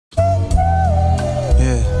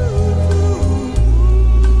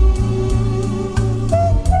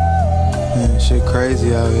Shit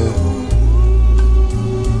crazy out here.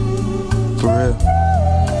 For real.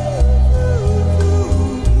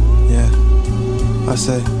 Yeah. I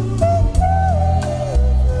say.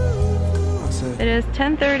 It is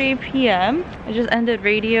 10:30 p.m. I just ended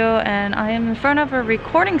radio and I am in front of a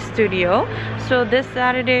recording studio. So this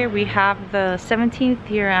Saturday we have the 17th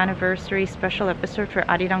year anniversary special episode for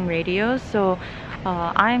Arirang Radio. So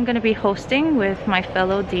I am going to be hosting with my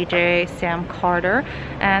fellow DJ Sam Carter,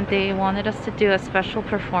 and they wanted us to do a special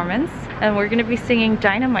performance and we're going to be singing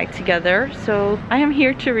Dynamite together. So I am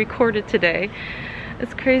here to record it today.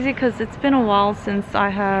 It's crazy because it's been a while since I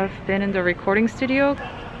have been in the recording studio.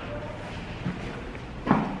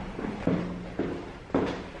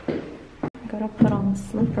 Gotta put on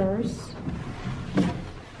slippers.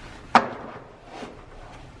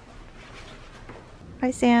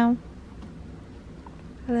 Hi Sam.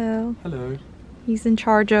 Hello. Hello. He's in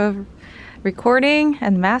charge of recording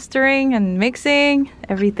and mastering and mixing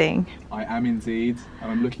everything. I am indeed,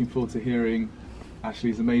 and I'm looking forward to hearing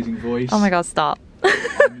Ashley's amazing voice. Oh my god, stop.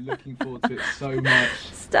 I'm looking forward to it so much.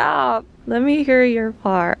 Stop. Let me hear your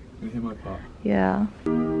part. Can you hear my part? Yeah.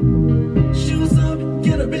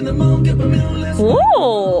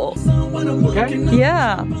 Whoa! Okay.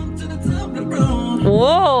 Yeah.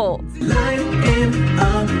 Whoa!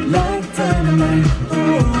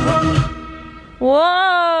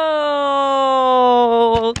 Whoa!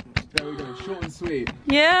 There we go, short and sweet.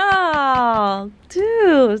 Yeah!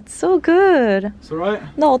 Dude, it's so good. It's alright?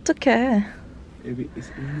 너 어떡해? It's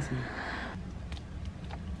easy.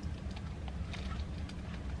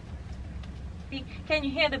 Can you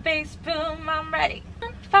hear the bass boom? I'm ready.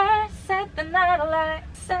 Fire, set the night alight,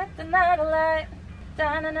 set the night alight.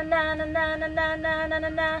 Da na na na na na na na na na na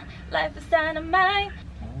na. Life is dynamite.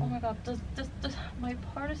 Oh my god, this my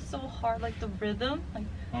part is so hard, like the rhythm. Like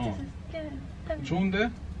this is good. 좋은데?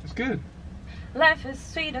 It's good. Life is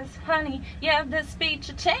sweet as honey. Yeah, this speech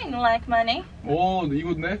a chain like money.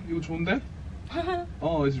 이거네? 이거 좋은데?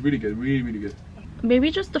 Oh, it's really good, really good. Maybe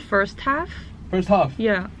just the first half. First half?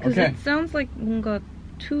 Yeah, because Okay. it sounds like 뭔가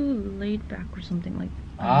too laid back or something like.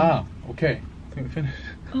 Okay. I think we finished.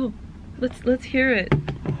 Oh, let's hear it.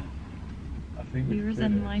 I think we Yours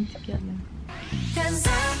finished. and mine together. Cause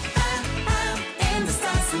I'm in the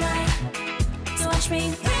stars tonight. So watch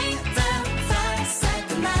me bring the fire, set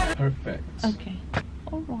the night. Perfect. Okay.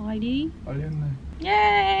 Alrighty. 알겠네.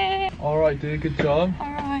 Yay! Alright, dude, good job.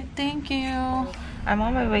 Alright, thank you. I'm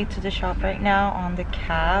on my way to the shop right now on the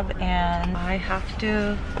cab, and I have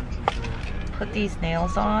to put these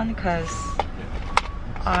nails on because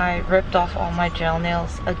I ripped off all my gel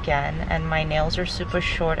nails again and my nails are super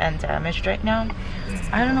short and damaged right now.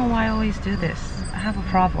 I don't know why I always do this. I have a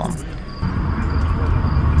problem.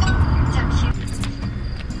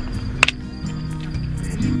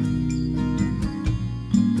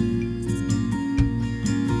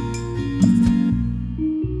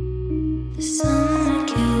 The sun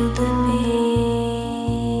killed the beast.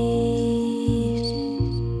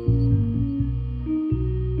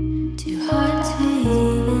 Too hard to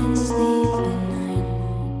even sleep at night.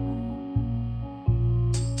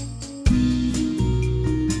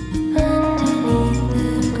 Underneath the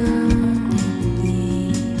ground it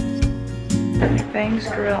bleeds. My bangs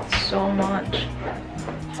grew out so much.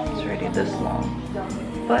 It's already this long.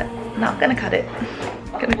 But not gonna cut it.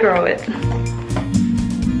 Gonna grow it.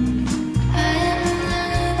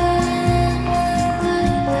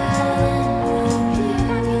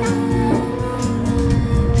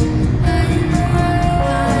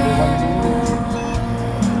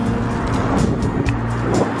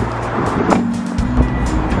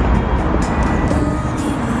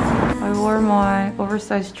 My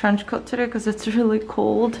oversized trench coat today because it's really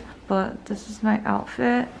cold, but this is my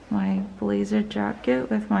outfit, my blazer jacket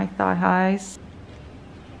with my thigh highs.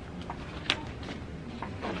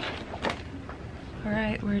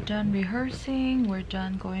 Alright, we're done rehearsing, we're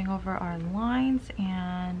done going over our lines,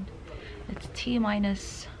 and it's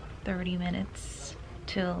T-minus 30 minutes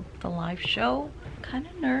till the live show. Kind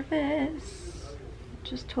of nervous.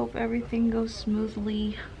 Just hope everything goes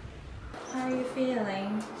smoothly. How are you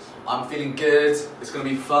feeling? I'm feeling good. It's gonna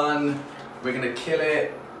be fun. We're gonna kill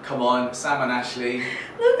it. Come on, Sam and Ashley.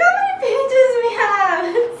 Look how many pages we have!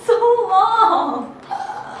 It's so long!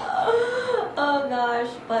 Oh gosh,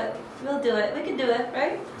 but we'll do it. We can do it,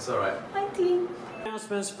 right? It's alright. Hi team.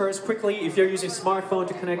 Announcements first, quickly. If you're using smartphone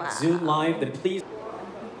to connect Zoom Live, then please.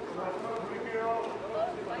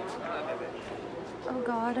 Oh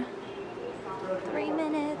god. 3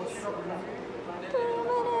 minutes. 3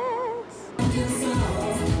 minutes.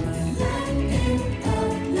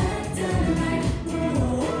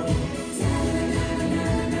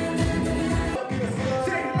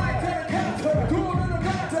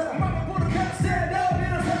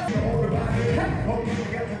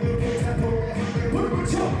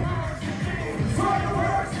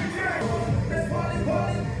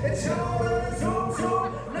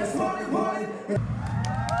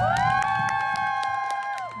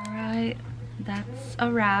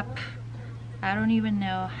 a wrap. I don't even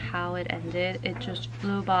know how it ended. It just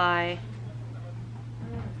flew by.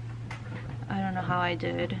 I don't know how I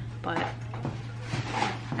did, but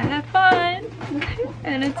I had fun.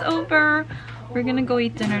 And it's over. We're gonna go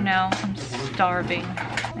eat dinner now. I'm starving.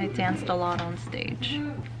 I danced a lot on stage.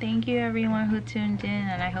 Thank you everyone who tuned in,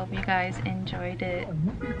 and I hope you guys enjoyed it.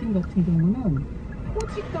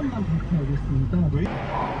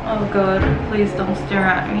 Oh god, please don't stare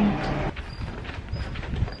at me.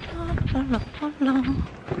 I'm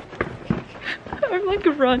like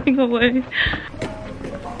running away.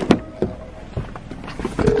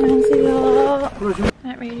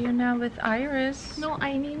 At radio now with Iris. No,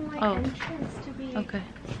 I need my entrance to be... Okay.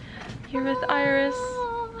 Here with Iris.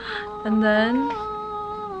 And then...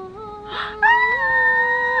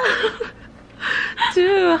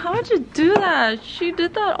 Dude, how'd you do that? She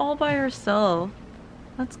did that all by herself.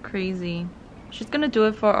 That's crazy. She's gonna do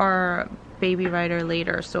it for our baby rider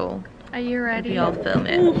later, so... Are you ready? Maybe I'll film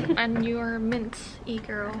it. And you're mint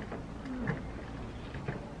e-girl.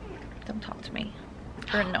 Don't talk to me.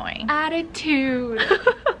 You're annoying. Attitude.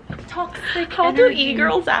 Toxic How energy. do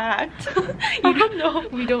e-girls act? You don't know.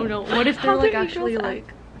 We don't know. What if they're like actually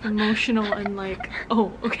like emotional and like,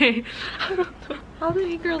 oh, okay. I don't know. How do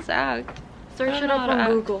e-girls act? Search it up on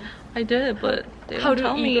Google. I did, but they How don't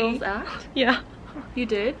tell do me. e-girls act? Yeah. You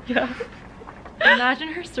did? Yeah. Imagine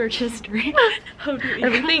her search history. How do e-girls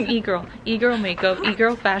Everything e-girl. E-girl makeup,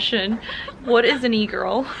 e-girl fashion. What is an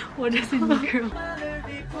e-girl? What is an e-girl?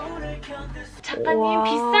 작가님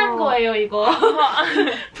비싼 거예요 이거.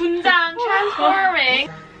 분장 transforming.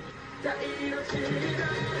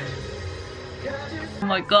 Oh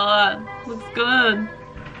my god. Looks good.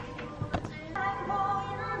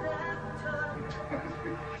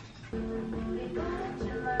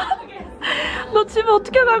 너 집에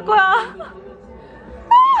어떻게 갈 거야?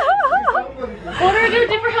 What are we gonna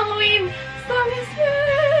do for Halloween? Song is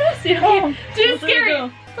first. 이렇게 too scary.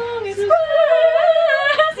 Song is first.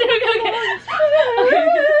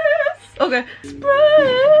 Okay.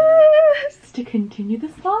 Express. To continue the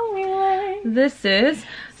song we like. This is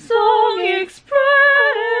Song Express.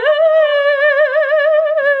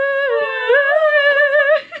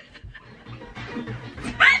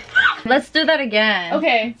 Let's do that again.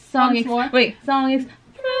 Okay. Song once more. Wait. Song Express.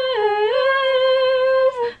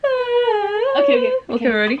 Okay. Okay,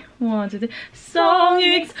 ready? 1, 2, 3. Song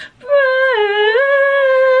Express.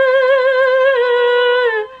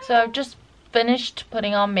 So I've just finished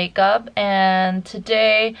putting on makeup, and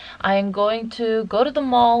today I am going to go to the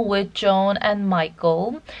mall with Joan and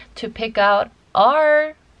Michael to pick out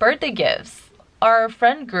our birthday gifts. Our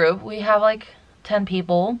friend group, we have like 10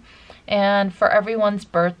 people, and for everyone's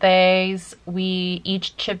birthdays we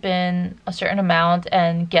each chip in a certain amount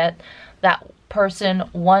and get that person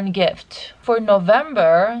one gift. For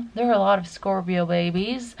November, there are a lot of Scorpio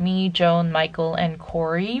babies. Me, Joan, Michael, and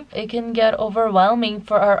Corey. It can get overwhelming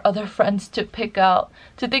for our other friends to think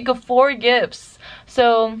of 4 gifts.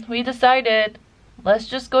 So we decided, let's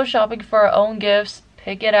just go shopping for our own gifts,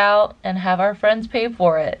 pick it out, and have our friends pay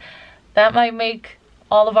for it. That might make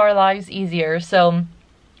all of our lives easier. So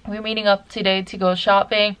we're meeting up today to go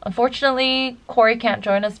shopping. Unfortunately, Corey can't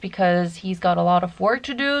join us because he's got a lot of work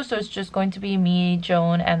to do, so it's just going to be me,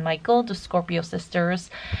 Joan, and Michael, the Scorpio sisters.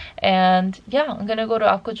 And yeah, I'm gonna go to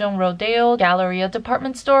Apgujeong Rodeo Galleria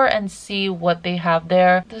department store and see what they have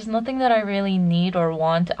there. There's nothing that I really need or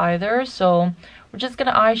want either, so we're just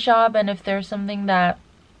gonna eye shop, and if there's something that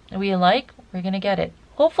we like, we're gonna get it.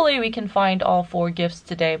 Hopefully we can find all 4 gifts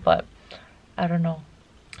today, but I don't know.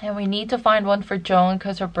 And we need to find one for Joan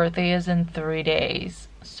because her birthday is in 3 days.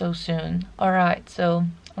 So soon. Alright, so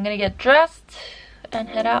I'm gonna get dressed and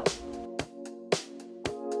head out.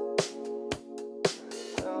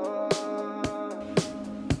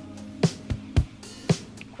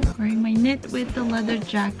 Wearing my knit with the leather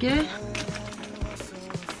jacket.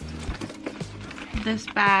 This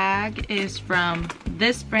bag is from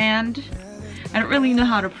this brand. I don't really know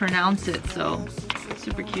how to pronounce it, so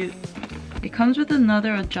super cute. It comes with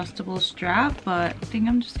another adjustable strap, but I think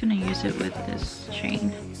I'm just gonna use it with this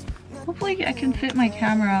chain. Hopefully I can fit my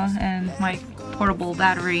camera and my portable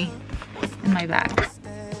battery in my bag.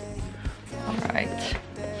 Alright.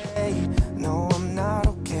 No, I'm not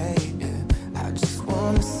okay. I just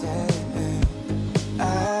wanna say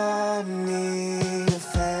I need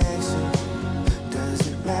affection.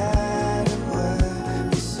 Doesn't matter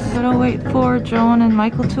what you say. I'm gonna wait for Joan and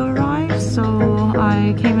Michael to arrive, so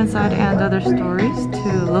I came inside and other stories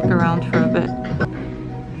to look around for a bit.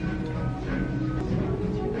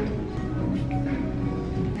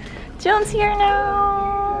 Joan's here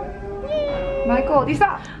now! Yay! Michael, 어디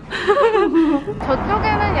있어?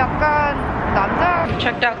 저쪽에는 약간 남자.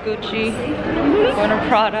 Checked out Gucci. Going to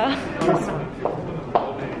Prada.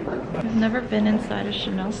 I've never been inside a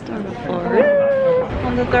Chanel store before.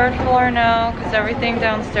 On the 3rd floor now because everything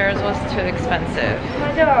downstairs was too expensive.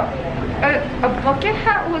 A bucket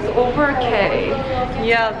hat was over K.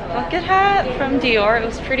 Yeah, the bucket hat from Dior, it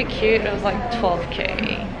was pretty cute. It was like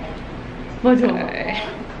 12K. Okay.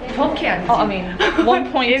 12K 아니지? Oh, I mean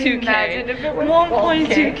 1.2K. Imagine if it was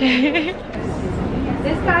 1.2K.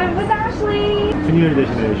 This time with Ashley. 큰일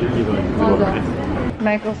대신에 실기가 있는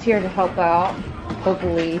Michael's here to help out.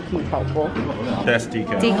 Hopefully he's helpful. That's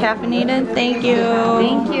decaf. Decaffeinated, thank you.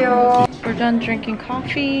 Thank you. We're done drinking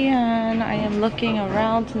coffee and I am looking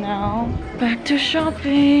around now. Back to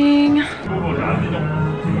shopping.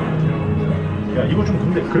 야 이거 좀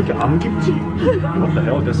근데 그렇게 안 깊지? What the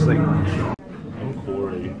hell this thing? I'm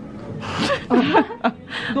Corey.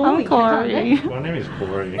 I'm Corey. My name is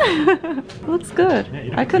Corey. Looks good.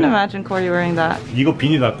 I couldn't imagine Corey wearing that. 이거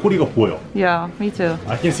비니다 코리가 보여. Yeah, me too.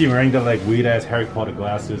 I can see wearing the like weird ass Harry Potter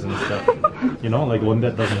glasses and stuff. You know, like one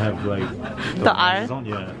that doesn't have like The eye? lenses on.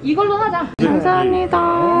 Yeah. 이걸로 하자.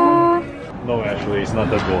 감사합니다. No, actually, it's not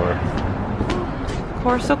the door.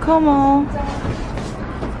 Corso como.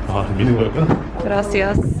 아 미는 거였구나.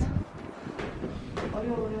 Gracias.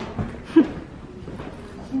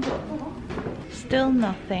 Still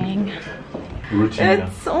nothing. Routine.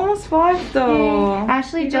 It's almost 5 though.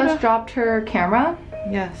 Ashley just dropped her camera,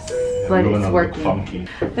 Yes. but it's working. Funky.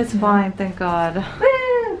 It's fine, thank God.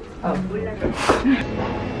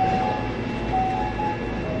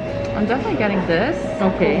 I'm definitely getting this.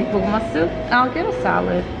 Okay. Boguma soup. I'll get a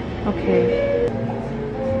salad. Okay.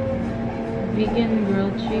 Vegan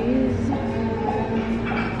grilled cheese.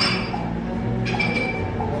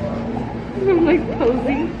 I'm like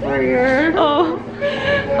posing for you. Oh.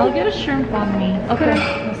 I'll get a shrimp on me. Okay,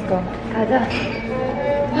 let's go. 가자.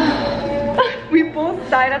 We both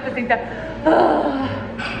died at the same time.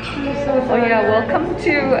 Oh yeah, welcome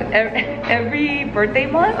to every birthday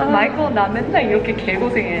month. Michael 나 맨날 이렇게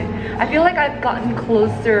개고생해. I feel like I've gotten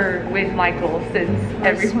closer with Michael since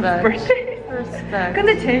everyone's birthday. Respect.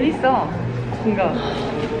 근데 재밌어. 뭔가.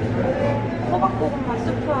 호박고구마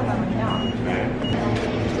스프 하나만요.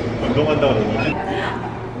 운동한다 그러는지.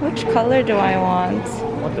 Which color do I want?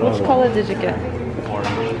 Which color did you get?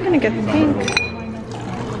 I'm gonna get the pink.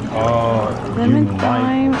 Lemon,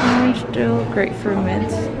 lime, orange, dill, grapefruit,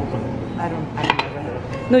 mint. I don't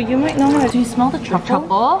No, you might know how. Do you smell the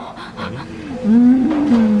truffle?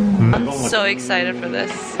 I'm so excited for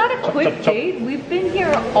this. It's not a quick date. We've been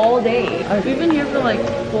here all day. We've been here for like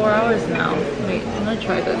 4 hours now. Wait, I'm gonna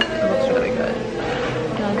try this. It looks really good.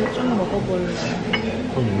 나도 좀 먹어볼래.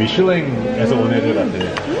 미슐랭에서 온 애들 같아.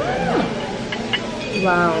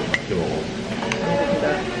 와우. 이렇게 먹어.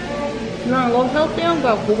 나 이거 헬스한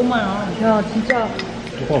거야. 고구마야. 야 진짜.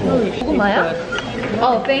 조금 먹어. 고구마야?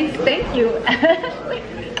 Oh, thank you.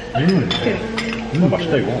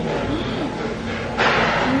 맛있다 이거.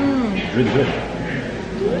 Really good.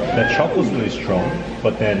 That chocolate is really strong,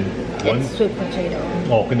 but then once Sweet potato.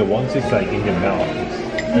 근데 once it's like in your mouth,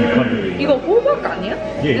 you can't really. 이거 호박 아니야?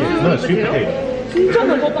 Yeah, no, sweet potato. 진짜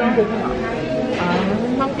먹어본 고구마.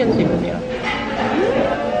 pumpkin seed이야.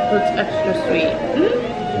 It's extra sweet.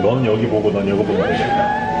 넌 여기 보고 난 여기 보면 되겠다.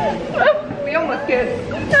 We almost kissed.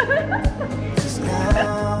 Cause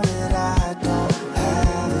now that I don't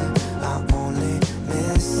have it, I only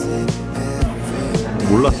miss it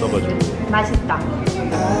every 몰랐어가지고. 맛있다.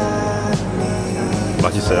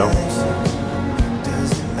 맛있어요?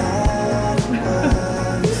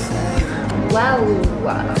 와우.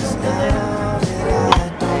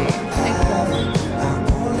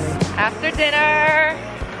 After dinner,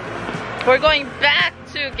 we're going back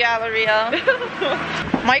to Galleria.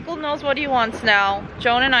 Michael knows what he wants now.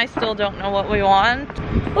 Joan and I still don't know what we want.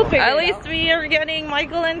 At least we are getting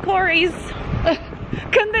Michael and Corey's.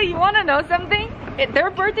 근데 you wanna know something?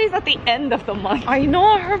 Their birthday's at the end of the month. I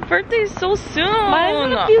know, her birthday is so soon.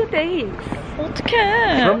 Mine's in a few days.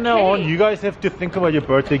 어떡해. From now on, you guys have to think about your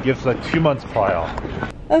birthday gifts like 2 months prior.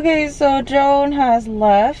 Okay, so Joan has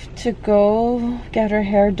left to go get her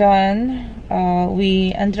hair done.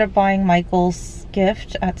 We ended up buying Michael's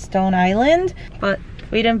gift at Stone Island, but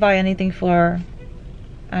we didn't buy anything for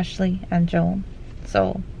Ashley and Joan.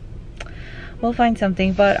 So we'll find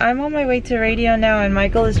something. But I'm on my way to radio now and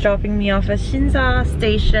Michael is dropping me off at Shinsa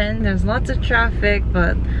station. There's lots of traffic,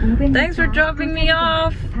 but thanks for dropping me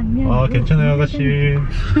off. 아 괜찮아요 아가씨.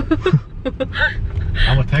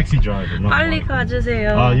 I'm a taxi driver. 빨리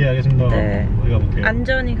가주세요. 아 예 알겠습니다. 네. 어디 가볼게요?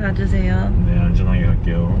 안전히 가주세요. 네 안전하게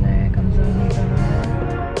갈게요. 네, 감사합니다.